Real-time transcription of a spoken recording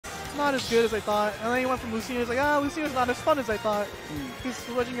not as good as I thought. And then he went from Lucina, he's like, ah, Lucina's not as fun as I thought. He's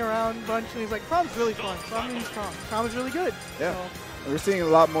switching around a bunch, and he's like, Chrom's really fun, so I'm gonna use Chrom. Chrom is really good. Yeah. So. We're seeing a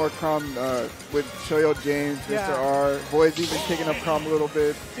lot more Chrom with Shoyo James, Mr. R. Boys even picking up Chrom a little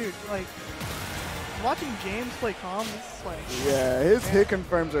bit. Dude, like, watching James play Chrom, it's like... Yeah, his hit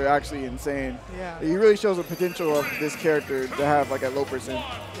confirms are actually insane. Yeah. He really shows the potential of this character to have like a low percent.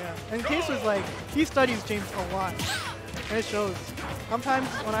 Yeah. And Kswz, like, he studies James a lot. And it shows. Sometimes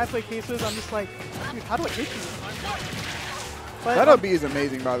when I play Kswz, I'm just like, dude, how do I hit you? But, that up B is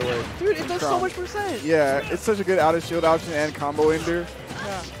amazing, by the way. Dude, it does so much percent. Yeah, it's such a good out of shield option and combo ender.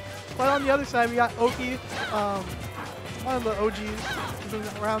 Yeah. But on the other side, we got Oki, one of the OGs. He's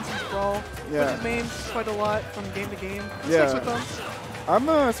been around since Brawl. Yeah. Puts his mains quite a lot from game to game. Yeah. Sticks with them.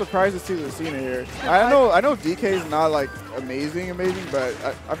 I'm surprised to see Lucina here. Yeah, I know DK is not like amazing, but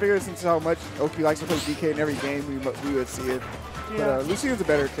I figured since how much Oki likes to play DK in every game, we would see it. Yeah. But Lucina's a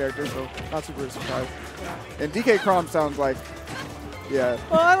better character, so not super surprised. Yeah. And DK Chrom sounds like, yeah.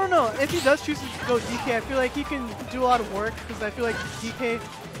 Well, I don't know. If he does choose to go DK, I feel like he can do a lot of work because I feel like DK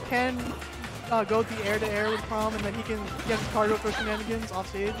can go the air-to-air with Chrom, and then he can get his cargo for shenanigans off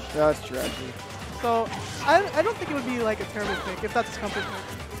stage. Yeah, that's true, actually. So I don't think it would be like a terrible pick if that's his comfort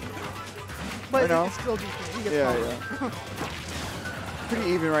pick. But it's still DK. He gets yeah. Pretty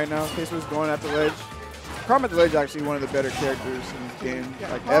even right now. Kswz going at the ledge. Chrom at the ledge is actually one of the better characters in this game.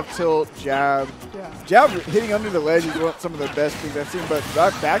 Yeah, like F-tilt, jab. Yeah. Jab hitting under the ledge is some of the best things I've seen, but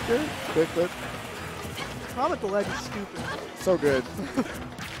that back there, quick flip. Chrom at the ledge is stupid. So good.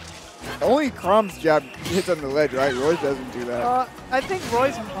 Only Chrom's jab hits on the ledge, right? Roy's doesn't do that. I think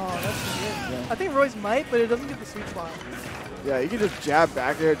Roy's... Oh, that's good. Yeah. I think Roy's might, but it doesn't get the sweet spot. Yeah, you can just jab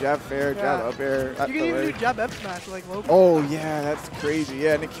back air, jab fair, jab up air. You can even do jab F smash like low. Oh, yeah, that's crazy.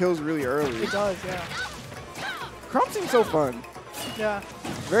 Yeah, and it kills really early. It does, yeah. Chrom seems so fun. Yeah.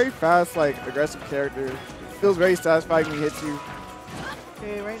 Very fast, like, aggressive character. Feels very satisfying when he hits you.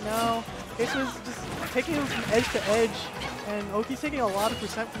 Okay, right now, Kswz just taking him from edge to edge, and Oki's taking a lot of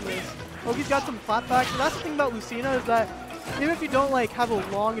percent from this. Oki's got some flatbacks, and that's the thing about Lucina is that even if you don't like have a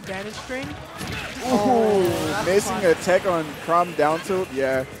long advantage string, missing a tech on Chrom down tilt,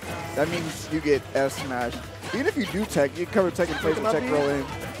 yeah, that means you get F smash. Even if you do tech, you cover tech in place with tech roll in.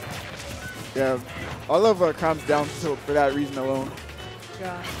 Yeah, I love Chrom's down tilt for that reason alone.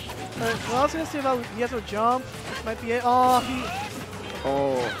 Yeah. But what I was gonna say about he has no jump, this might be it.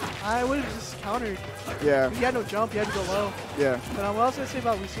 Oh, I would have just countered. Yeah. He had no jump, he had to go low. Yeah. But what I was gonna say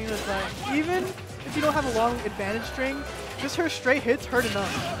about Lucina is that even if you don't have a long advantage string, just her straight hits hurt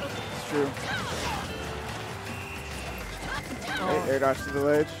enough. It's true. Air dodge to the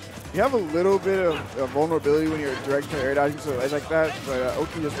ledge. You have a little bit of vulnerability when you're directing air dodging to the ledge like that, but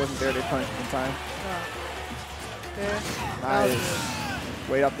Oki just wasn't there to punish in time. Nice.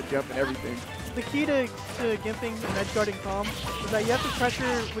 Wait out the jump and everything. The key to gimping and edge guarding Chrom is that you have to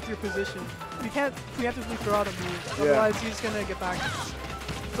pressure with your position. You can't preemptively throw out a move, otherwise he's gonna get back.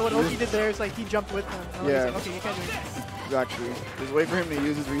 So what Oki did there is like he jumped with him. And like, okay, you can't do it. Exactly. Just wait for him to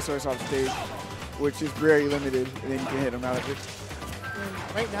use his resource off stage, which is very limited, and then you can hit him out of it.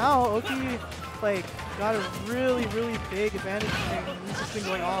 And right now, Oki like got a really, really big advantage thing. He's just been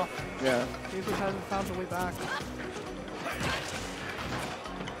going off. Yeah. Kswz hasn't found the way back.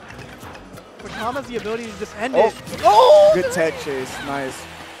 But Chrom has the ability to just end it. Oh! Good tech chase. Nice.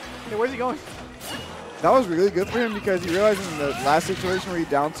 Okay, where's he going? That was really good for him because he realized in the last situation where he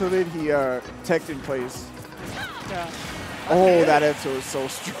down tilted, he teched in place. Yeah. Oh, that F was so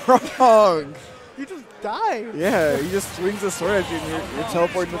strong. You just die. Yeah, he just swings the sword at you and you're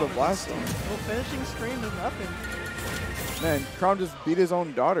teleporting to the blast zone. Well, finishing stream is nothing. Man, Chrom just beat his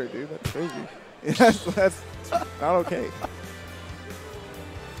own daughter, dude. That's crazy. That's not okay.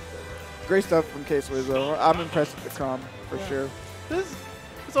 Great stuff from Kswz though. I'm impressed with the Chrom for sure. Does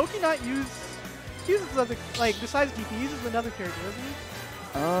Oki not use? He uses other, like besides DP, he uses another character, doesn't he?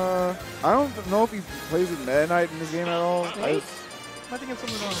 I don't know if he plays with Meta Knight in this game at all. I think it's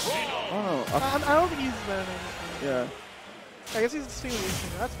something else. I don't know. I don't think he uses Meta Knight. Yeah. I guess he's a single use.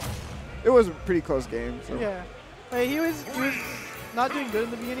 That's fine. It was a pretty close game. So. Yeah. Like, he was not doing good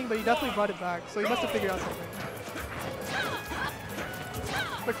in the beginning, but he definitely brought it back. So he must have figured out something.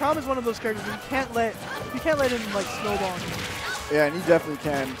 But Chrom is one of those characters you can't let him like snowball you. Yeah, and he definitely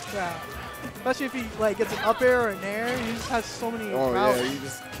can. Yeah. Especially if he like gets an up air or an air, he just has so many routes. Yeah, he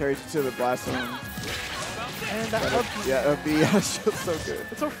just carries you to the blast zone. And that up B. Yeah, up B, that's just so good.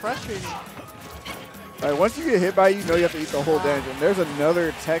 It's so frustrating. Alright, once you get hit by it, you know you have to eat the whole damage. And there's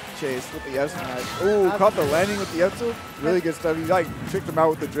another tech chase with the F smash. Oh, caught the landing with the F tilt. Really good stuff. He like tricked him out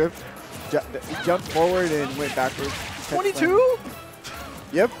with the drift. He jumped forward and went backwards. 22?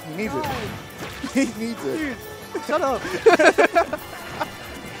 Yep, he needs it. He needs it. Dude, shut up.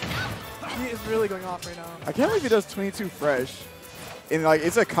 He is really going off right now. I can't believe he does 22 fresh. And like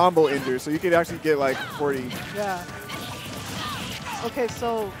it's a combo ender, so you could actually get like 40. Yeah. Okay,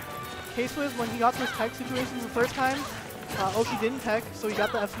 so Kswz, when he got those tech situations the first time, Oki didn't tech, so he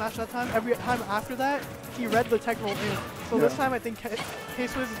got the F smash that time. Every time after that, he read the tech roll in. So this time I think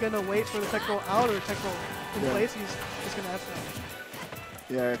Kswz is going to wait for the tech roll out or tech roll in place. He's just going to F smash.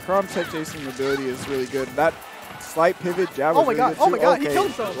 Yeah, Chrom's tech chasing ability is really good. That slight pivot jab was oh my really god, good too. oh my god, okay. he killed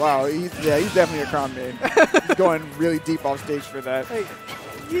himself. Wow, he's definitely a Chrom main. He's going really deep off stage for that. Hey,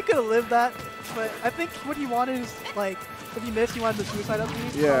 he could have lived that, but I think what he wanted is, like, if he missed, he wanted the suicide up me.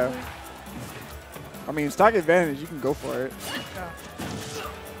 Yeah. Probably. I mean, stock advantage, you can go for it. Yeah.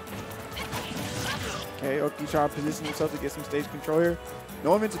 Okay, Oki trying to position himself to get some stage control here.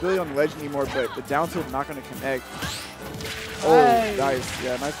 No invincibility on the ledge anymore, but the down tilt not going to connect. Oh, nice.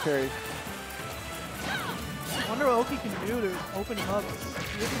 Yeah, nice parry. I wonder what Oki can do to open him up.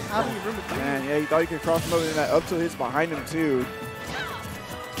 He doesn't have any room to do. Man, yeah, he thought he could cross him over, and that up tilt hits behind him, too.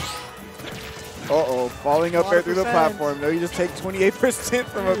 Uh-oh, falling up there through the platform. No, you just take 28%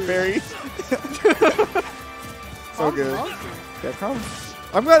 from a parry. So good. Yeah, Chrom.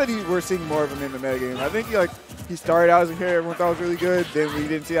 I'm glad that we're seeing more of him in the metagame. I think he started out as a hero, everyone thought was really good. Then we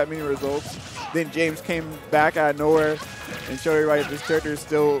didn't see that many results. Then James came back out of nowhere and showed everybody that this character is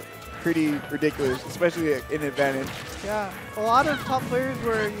still pretty ridiculous, especially in advantage. Yeah, a lot of top players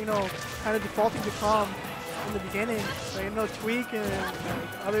were, you know, kind of defaulting to Chrom in the beginning. Like, you know, Tweak and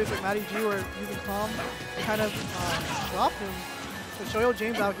others like Matty G were using Chrom and kind of dropped him. So Shoyo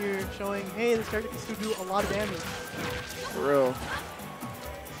James out here showing, hey, this character can still do a lot of damage. For real.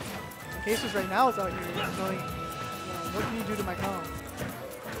 Kswz right now is out here showing, you know, what can you do to my Chrom?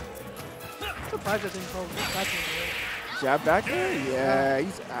 I'm surprised that didn't throw back in the way. Jab back there? Yeah,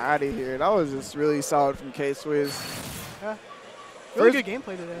 he's out of here. That was just really solid from Kswz. Yeah. Really good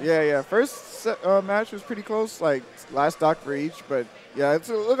gameplay today. Yeah. First match was pretty close, like last stock for each. But yeah, it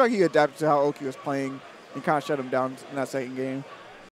looked like he adapted to how Oki was playing and kind of shut him down in that second game.